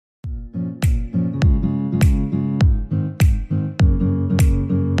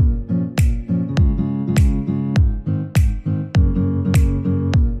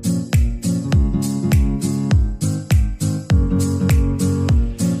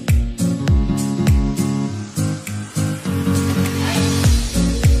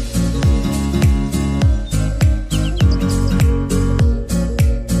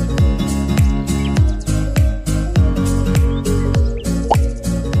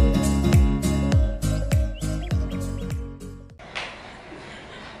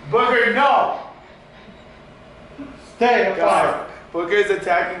Booker, no! Stay apart. Booker's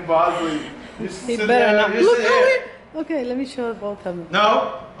attacking Bosley. He better not. Look over it. Okay, let me show both of them.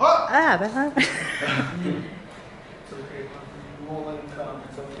 No. Oh. It's okay. You won't let him come.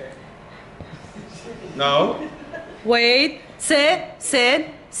 It's okay. No. Wait. Sit.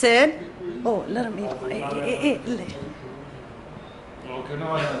 Oh, let him eat. Okay,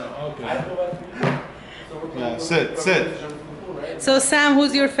 no. Okay. Yeah, sit. So Sam,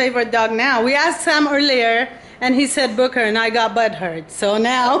 who's your favorite dog now? We asked Sam earlier, and he said Booker, and I got butthurt. So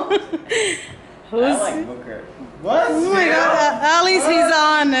now, who's? I like Booker. What? Oh my God! At least he's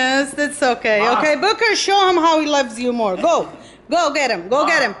honest. It's okay. Okay, Booker, show him how he loves you more. Go get him. Go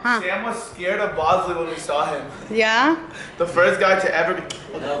get him. Huh? Sam was scared of Bosley when we saw him. Yeah. The first guy to ever be.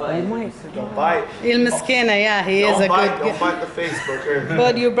 Don't bite. Il Miskina, yeah, he is a good. Don't bite the face, Booker.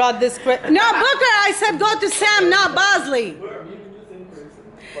 But you brought this. No, Booker, I said go to Sam, not Bosley.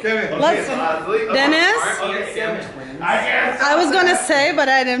 Let's. Dennis. I was gonna say, but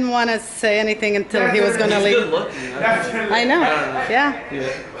I didn't want to say anything until he was gonna leave. I know. Yeah.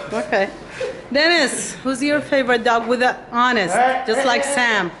 Okay. Dennis, who's your favorite dog? With the honest, just like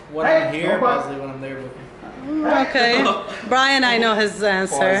Sam. When I'm here, Bosley. When I'm there, Booker. Okay. Brian, I know his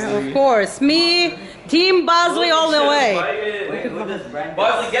answer. Of course. Me, Team Bosley all the way.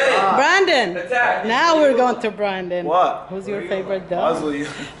 Bosley, get it. Brandon. Now we're going to Brandon. What? Who's your favorite dog? Bosley.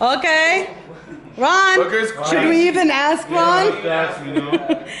 Okay. Ron, should we even ask Ron?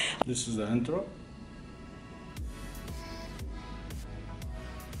 This is the intro.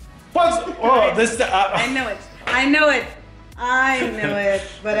 What? Oh, this. I know it,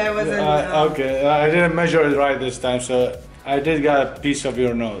 but I wasn't. Okay, I didn't measure it right this time, so I did get a piece of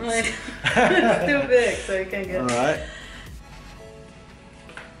your nose. It's too big, so you can't get it. All right.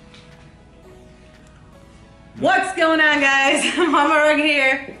 What's going on, guys? Mama Rug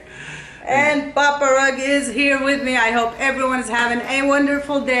here. And Papa Rug is here with me. I hope everyone's having a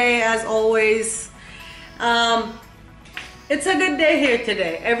wonderful day as always. It's a good day here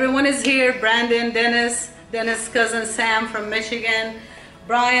today. Everyone is here. Brandon, Dennis' cousin Sam from Michigan,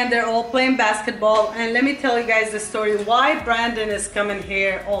 Brian, they're all playing basketball. And let me tell you guys the story why Brandon is coming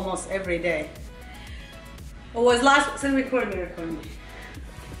here almost every day. It was record me.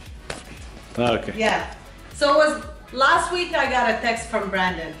 Okay. Yeah. So it was last week I got a text from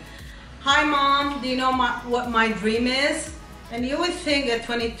Brandon. Hi mom, do you know what my dream is? And you would think a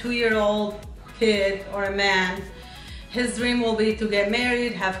 22-year-old kid or a man, his dream will be to get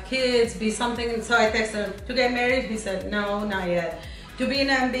married, have kids, be something. So I texted him, to get married? He said, no, not yet. To be in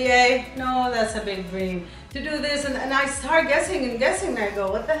an MBA? No, that's a big dream. To do this, and I start guessing and guessing, and I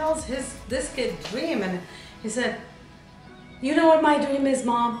go, what the hell is this kid's dream? And he said, you know what my dream is,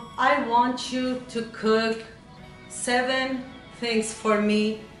 mom? I want you to cook 7 things for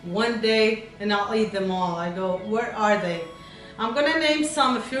me one day, and I'll eat them all. I go, where are they? I'm gonna name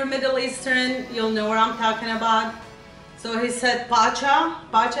some. If you're Middle Eastern, you'll know what I'm talking about. So he said pacha.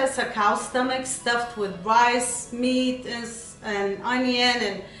 Pacha is a cow stomach stuffed with rice, meat, and onion,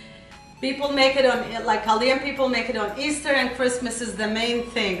 and people make it on, like Chaldean people make it on Easter, and Christmas is the main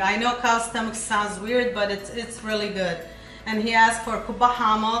thing. I know cow stomach sounds weird, but it's really good. And he asked for kubba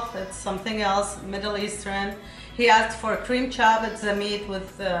hamath, it's something else, Middle Eastern. He asked for cream chop, it's a meat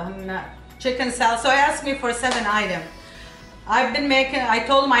with chicken salad. So he asked me for 7 items. I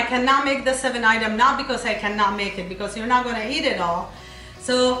told him I cannot make the 7 items, not because I cannot make it, because you're not gonna eat it all.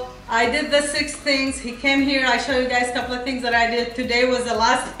 So I did the 6 things. He came here, I showed you guys a couple of things that I did. Today was the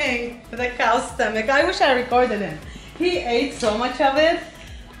last thing for the cow stomach. I wish I recorded him. He ate so much of it.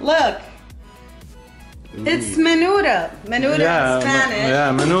 Look. It's menudo. Menudo in Spanish.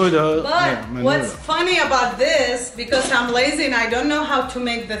 Yeah, menudo. But what's funny about this, because I'm lazy and I don't know how to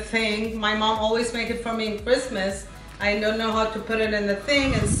make the thing. My mom always make it for me in Christmas. I don't know how to put it in the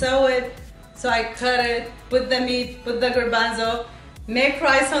thing and sew it. So I cut it, put the meat, put the garbanzo, make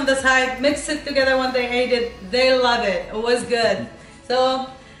rice on the side, mix it together when they ate it. They love it. It was good. So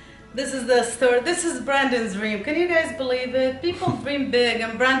this is the story. This is Brandon's dream. Can you guys believe it? People dream big,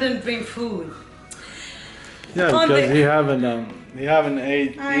 and Brandon dream food. Yeah, because he haven't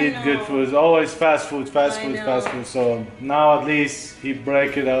ate good food. It's always fast food. So now at least he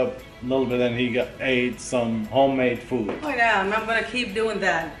break it up a little bit and he ate some homemade food. Oh yeah, and I'm gonna keep doing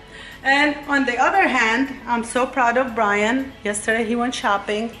that. And on the other hand, I'm so proud of Brian. Yesterday he went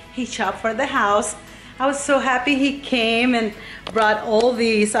shopping. He shopped for the house. I was so happy he came and brought all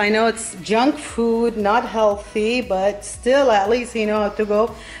these. I know it's junk food, not healthy, but still at least he know how to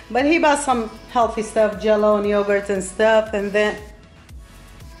go. But he bought some healthy stuff, Jello and yogurts and stuff, and then,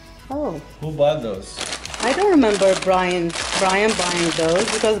 oh. Who bought those? I don't remember Brian buying those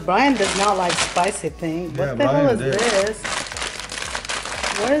because Brian does not like spicy things. What the hell is this?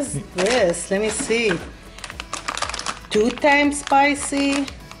 What is this? Let me see. 2 times spicy,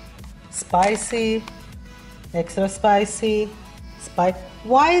 spicy, extra spicy, spice.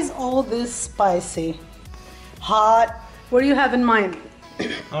 Why is all this spicy? Hot. What do you have in mind?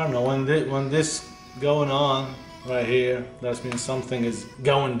 I don't know. When this going on right here, that means something is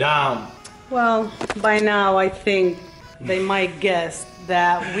going down. Well, by now I think they might guess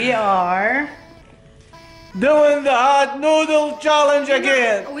that we are doing the hot noodle challenge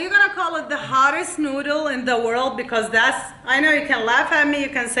again. We're gonna call it the hottest noodle in the world because that's, I know you can laugh at me, you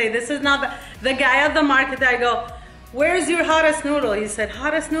can say this is not the guy at the market. I go, where's your hottest noodle? He said,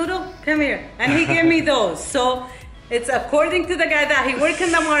 hottest noodle? Come here. And he gave me those. So it's according to the guy that he worked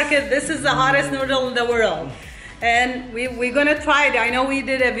in the market, this is the hottest noodle in the world. And we're gonna try it. I know we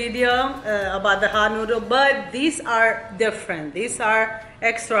did a video about the hot noodle, but these are different. These are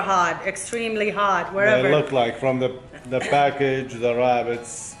extra hot, extremely hot, wherever. They look like from the package, the wrap,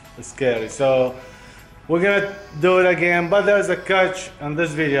 it's scary. So we're gonna do it again, but there's a catch on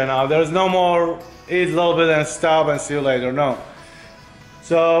this video now. There's no more eat a little bit and stop and see you later, no.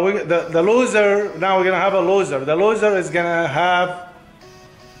 So the loser, now we're gonna have a loser. The loser is gonna have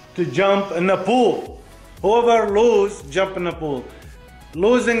to jump in the pool. Whoever lose, jump in the pool.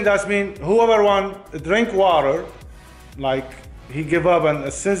 Losing, that means whoever won, drink water, like he give up,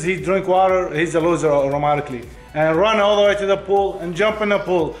 and since he drink water, he's a loser automatically. And run all the way to the pool and jump in the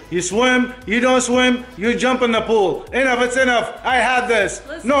pool. You swim, you don't swim, you jump in the pool. Enough, it's enough. I had this.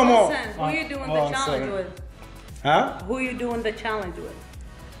 Listen, no more. Who are you doing the challenge with? Huh? Who are you doing the challenge with?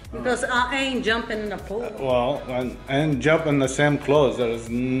 Because I ain't jumping in the pool. Well, and jump in the same clothes. There is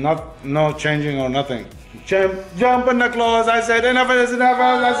no changing or nothing. Jump in the clothes. I said enough is enough.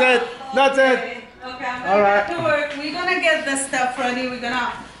 I said that's it. Okay, I'm gonna get to work. We're gonna get the stuff ready. We're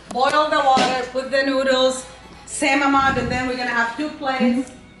gonna boil the water, put the noodles, same amount, and then we're gonna have 2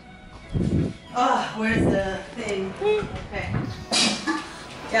 plates. Oh, where's the thing? Okay.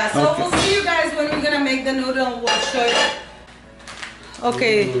 Yeah, so we'll see you guys when we're gonna make the noodle. We'll show you.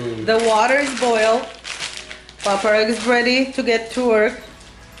 Okay, the water is boiled. Papa is ready to get to work.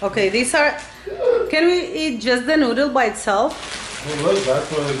 Okay, these are. Can we eat just the noodle by itself? Oh, look,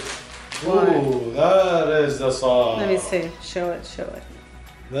 that's what. Ooh, that is the sauce. Let me see. Show it. Show it.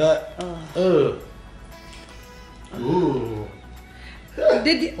 That. Ooh.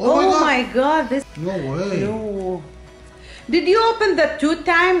 Did you? Oh my God! This. No way. No. Did you open the 2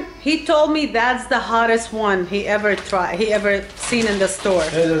 time? He told me that's the hottest one he ever tried. He ever seen in the store.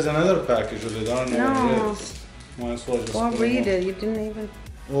 Hey, there's another package with it. I don't know what it is. Might as well just. Or read it. You didn't even.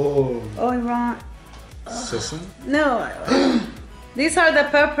 Oh. Oh, Ron. Sesame? No. These are the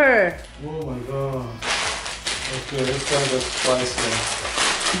pepper. Oh my God. Okay, let's try the spice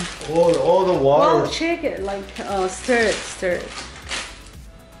now. All the water. Well, shake it like stir it.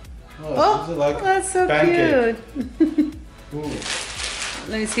 Oh, this is like that's so pancake. cute. Ooh.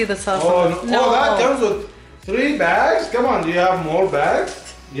 Let me see the sauce. Oh, No. oh, that comes with 3 bags? Come on, do you have more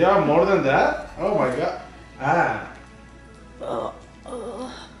bags? You have more than that? Oh my God. Ah.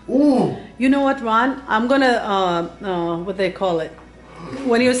 Ooh. You know what, Ron? I'm gonna, what they call it?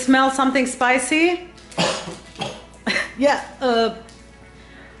 When you smell something spicy? Yeah, I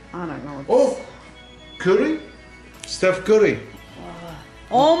don't know. Oh, curry? Stuffed curry.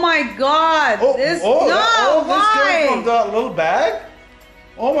 Oh my God! Oh, this this why? came from that little bag?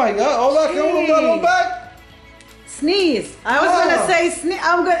 Oh my God! All that came from that little bag? Sneeze. I was gonna say sneeze.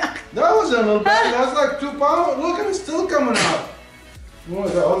 I'm gonna. That was a little bag. That's like 2 pounds. Look at it, still coming out. Oh my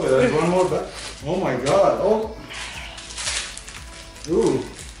God! Okay, there's one more bag. Oh my God! Oh. Ooh.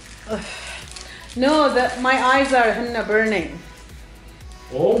 No, my eyes are burning.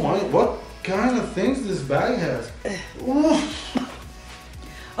 Oh my! What kind of things this bag has? Ooh.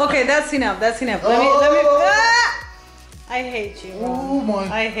 Okay, that's enough. That's enough. Let me. Ah! I hate you. Ron. Oh my!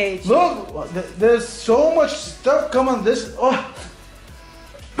 I hate you. Look, there's so much stuff coming. This. Oh.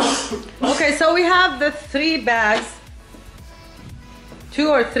 Okay, so we have the 3 bags. 2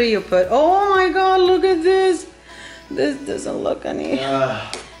 or 3 you put. Oh my God! Look at this. This doesn't look any.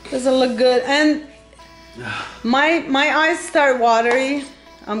 Doesn't look good. And my eyes start watery.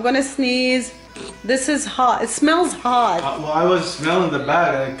 I'm gonna sneeze. This is hot. It smells hot. Well, I was smelling the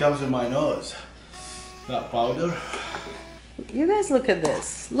bag and it comes in my nose. That powder. You guys look at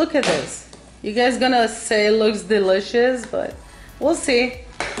this. Look at this. You guys gonna say it looks delicious, but we'll see.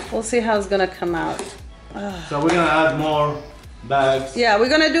 We'll see how it's gonna come out. So we're gonna add more bags. Yeah, we're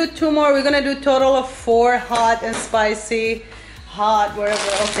gonna do 2 more. We're gonna do total of 4 hot and spicy. Hot,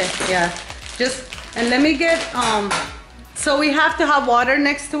 wherever. Okay, yeah. Just And let me get, so we have to have water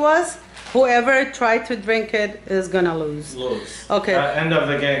next to us. Whoever tried to drink it is gonna lose. Okay. End of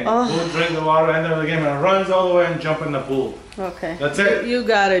the game. Who drink the water, end of the game, and runs all the way and jump in the pool. Okay. That's it. You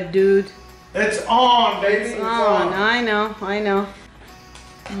got it, dude. It's on, baby. It's on. I know.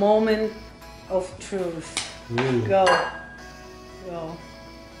 Moment of truth. Ooh. Go.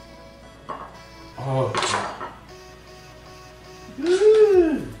 Oh.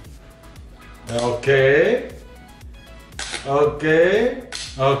 Okay.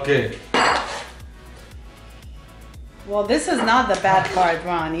 Well, this is not the bad part,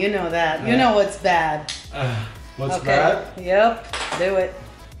 Ron. You know that. You know what's bad. What's bad? Yep. Do it.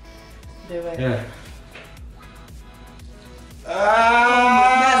 Yeah.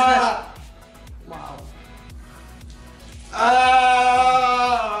 Wow. Ah!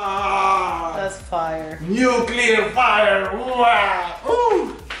 That's fire. Nuclear fire! Wow!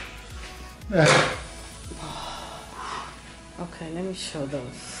 Ooh. Okay, let me show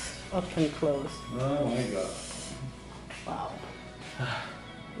those up and close. Oh my god. Wow.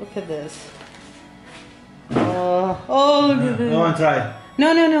 Look at this. Oh, look at this. I want to try.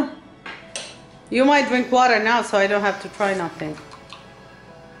 No. You might drink water now, so I don't have to try nothing.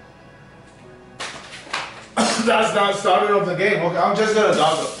 That's not starting of the game. Okay, I'm just gonna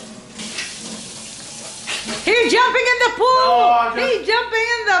dog it. He's jumping in the pool! No, He's jumping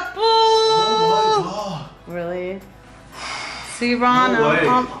in the pool! Oh my god. Really? See, Ron, No way.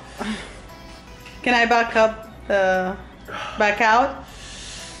 can I back up, back out?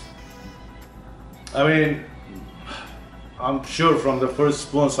 I mean, I'm sure from the first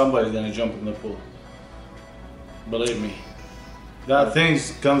spoon somebody's gonna jump in the pool. Believe me. That thing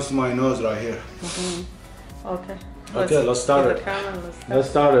comes to my nose right here. Okay. Let's start it. Let's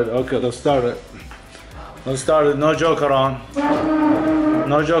start it. Okay, let's start it. Let's start it. No joke around.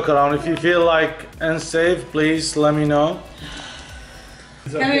 No joke around. If you feel like unsafe, please let me know.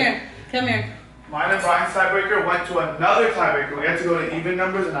 Come here. Mine and Brian's tiebreaker went to another tiebreaker. We had to go to even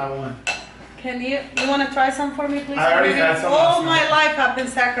numbers and I won. You want to try some for me, please? I already had some All last my night. life I've been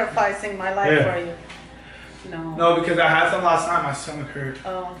sacrificing my life for you. No. No, because I had some last night. My stomach hurt.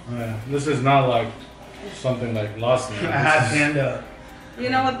 Oh. Yeah, this is not like something like lost me. I had panda. You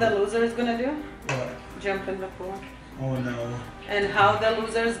know what the loser is gonna do? What? Jump in the pool. Oh no. And how we're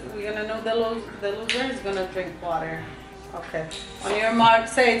gonna know the loser is gonna drink water. Okay. On your mark,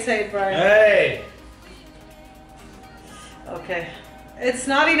 say it, Brian. Hey! Okay. It's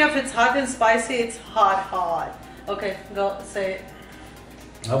not enough, it's hot and spicy, it's hot. Okay, go, say it.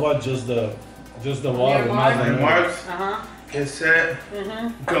 How about just the water? Your mark. nothing else? Marks. Uh-huh. Get set.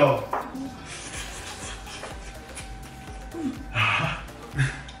 Go.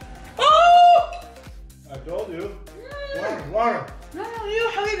 Oh! I told you. Water. No, you,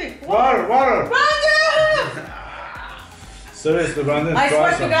 Habibi. Water. Brandon! Seriously, Brandon, I try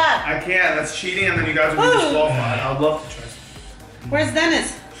swear some. to God. I can't. That's cheating, and then you guys will be disqualified. I'd love to try some. Where's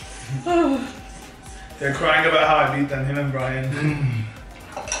Dennis? They're crying about how I beat them, him and Brian.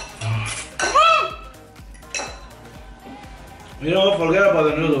 You know what? Forget about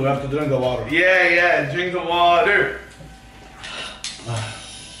the noodle. We have to drink the water. Yeah. Drink the water.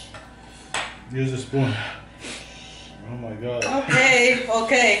 Use a spoon. Oh my god. Okay.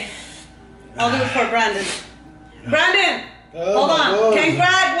 I'll do it for Brandon. Brandon! Oh Hold my on. God.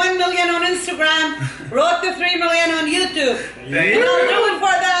 Congrats, 1 million on Instagram. Road to 3 million on YouTube. Thank And I'll you. do it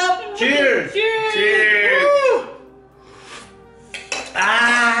for them. Cheers! Cheers. Woo.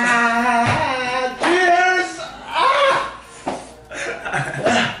 Cheers!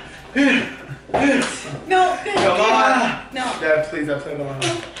 No. Come on. No. Dad, please, I'll play the one.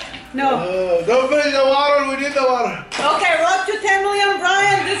 No. Don't finish the water. We need the water. Okay, road to 10 million,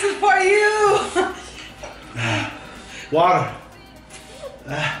 Brian. This is for you. Water.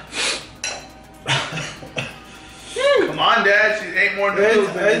 Come on, Dad. She ate more noodles.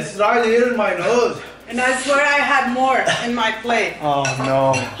 It's right here in my nose. And I swear I had more in my plate. Oh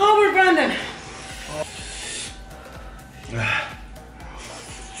no. How about Brandon?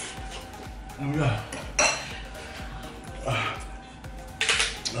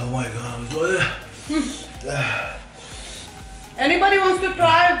 Oh my god. Anybody wants to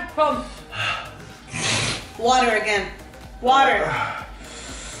try? Come. Water again. Water.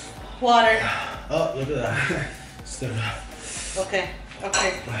 Oh, look at that. Stir. Okay.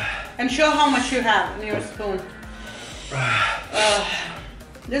 And show how much you have in your spoon.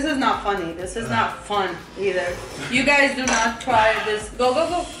 This is not funny. This is not fun either. You guys do not try this.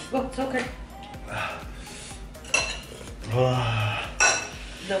 Go. It's okay.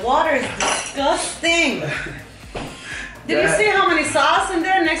 The water is disgusting. Did you see how many sauce in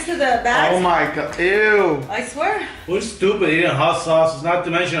there next to to the bags? Oh my god, ew. I swear. We're stupid eating hot sauces, not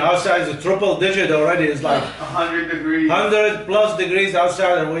to mention outside is a triple digit already. It's like 100 degrees. 100 plus degrees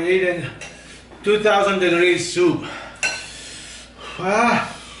outside and we're eating 2000 degrees soup.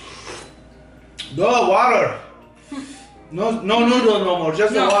 Ah. No water. No noodle no more,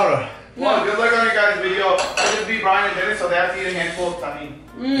 just the water. Well, good luck on your guys' video. It'll just be Brian and Dennis, so they have to eat a handful of tummy.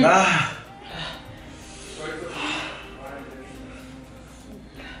 Ah.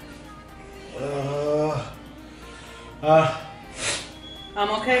 I'm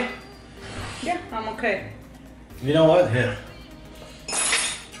okay. Yeah, I'm okay. You know what? Here.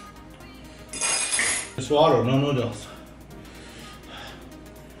 It's water, no noodles.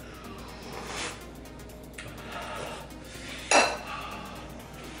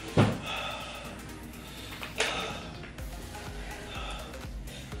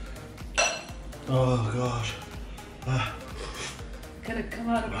 Oh gosh. Gotta come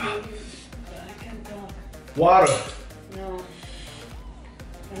out of here. I can't talk. Water. No.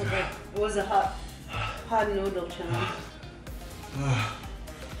 It was a hot noodle challenge.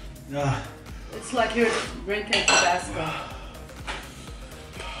 It's like you're drinking Tabasco.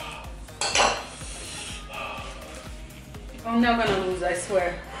 I'm not gonna lose, I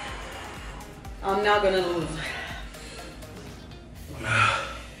swear. I'm not gonna lose.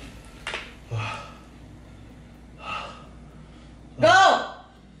 Go!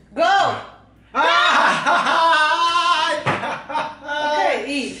 Go! Okay,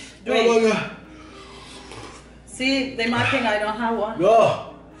 eat. Drink. Oh my God. See, they might think I don't have one.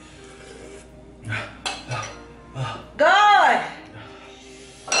 Go. Good!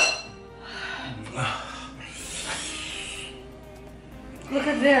 Look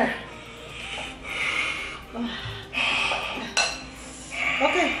at there.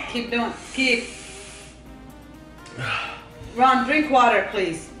 Okay, keep doing. Keep. Ron, drink water,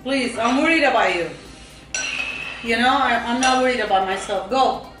 please. Please, I'm worried about you. You know, I'm not worried about myself.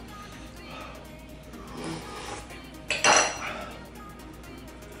 Go.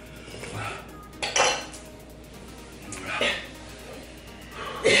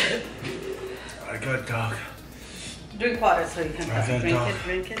 I can't talk. Drink water so you can I can't drink talk. it,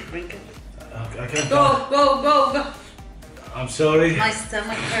 drink it, drink it. I can't talk. Go, go, go, go. I'm sorry. My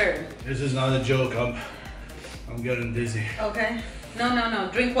stomach hurt. This is not a joke. I'm getting dizzy. Okay. No, no, no.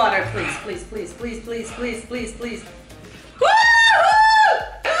 Drink water, please, please, please, please, please, please, please, please. Woo-hoo!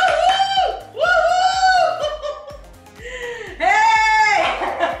 Woo-hoo! Hey!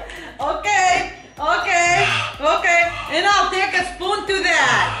 Okay, okay, okay. And I'll take a spoon to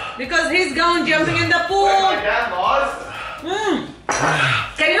that because he's going jumping in the pool. Wait, my dad lost?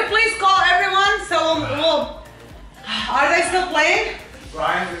 Can you please call everyone so we'll... Are they still playing?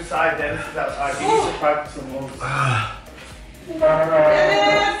 Brian's inside, Dennis is outside. He needs to practice the most.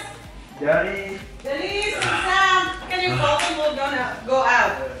 Dennis! Daddy. Denise and Sam, can you call them? We're gonna go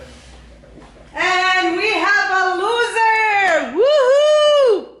out. And we have a loser!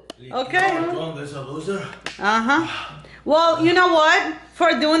 Woohoo! Okay. There's a loser. Uh-huh. Well, you know what?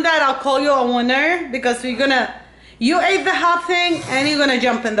 For doing that, I'll call you a winner because we're gonna... You ate the hot thing and you're gonna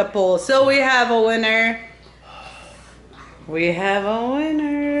jump in the pool. So we have a winner. We have a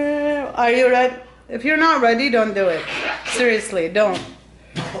winner. Are you ready? If you're not ready, don't do it. Seriously, don't.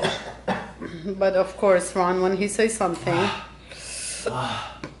 But of course, Ron, when he says something.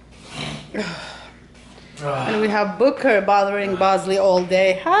 And we have Booker bothering Bosley all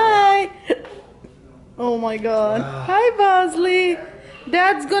day. Hi. Oh my God. Hi, Bosley.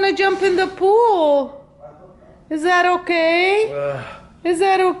 Dad's gonna jump in the pool. Is that okay? Is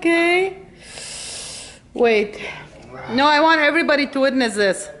that okay? Wait. No, I want everybody to witness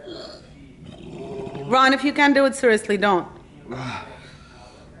this. Ron, if you can't do it, seriously, don't.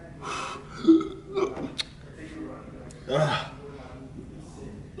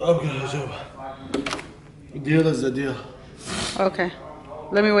 Okay, so deal is the deal. Okay.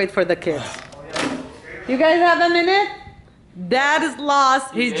 Let me wait for the kids. You guys have a minute? Dad is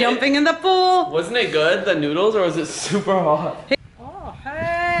lost. He's jumping in the pool. Wasn't it good, the noodles, or was it super hot? Oh,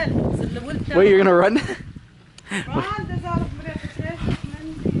 hey. Wait, you're gonna run? No,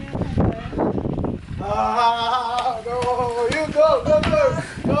 you go first.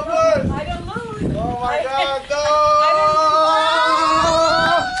 Go first. I don't lose. Oh my God, no.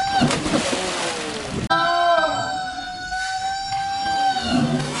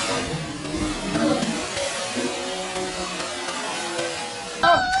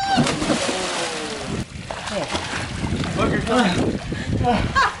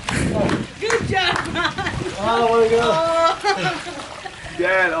 Good job, man. Oh my God.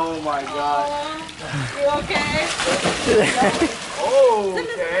 Dad, oh my God. You okay? Oh,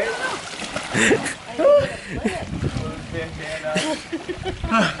 okay.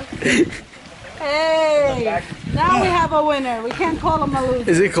 Hey, now we have a winner. We can't call him a loser.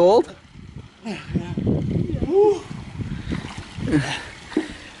 Is it cold?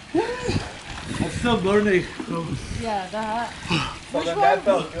 It's still burning. Yeah, that. So then that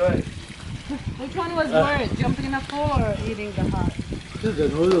felt good. Which one was worse, jumping in a pool or eating the hot? Dude, the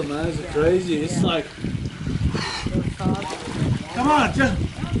noodle, man, is crazy. It's like, come on, jump,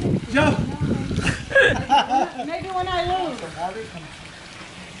 jump. Maybe when I lose.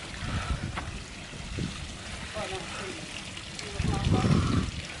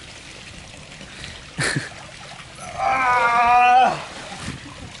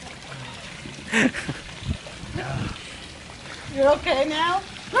 You're okay now?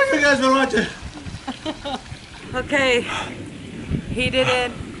 Thank you guys for watching. Okay, he did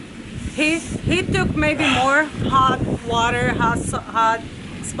it. He took maybe more hot water, hot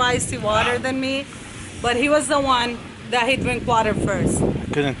spicy water than me, but he was the one that he drank water first.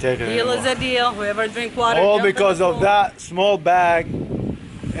 Couldn't take it Deal is a deal. Whoever drink water. all jump in because the of pool. that small bag.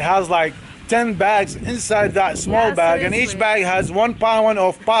 It has like 10 bags inside that small Yeah, bag, and each seriously. bag has 1 pound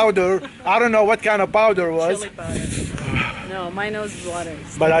of powder. I don't know what kind of powder it was, Chili powder. No, my nose is water.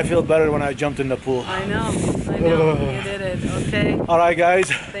 but I feel better when I jumped in the pool. I know. You did it. Okay. Alright guys.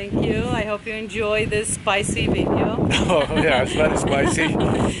 Thank you. I hope you enjoy this spicy video. Oh yeah, it's very spicy.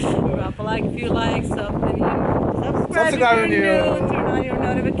 Drop a like if you like, subscribe Subscribe if if you're you- new, turn on your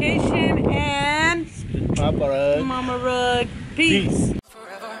notification, and Papa Rug. Mama Rug. Peace.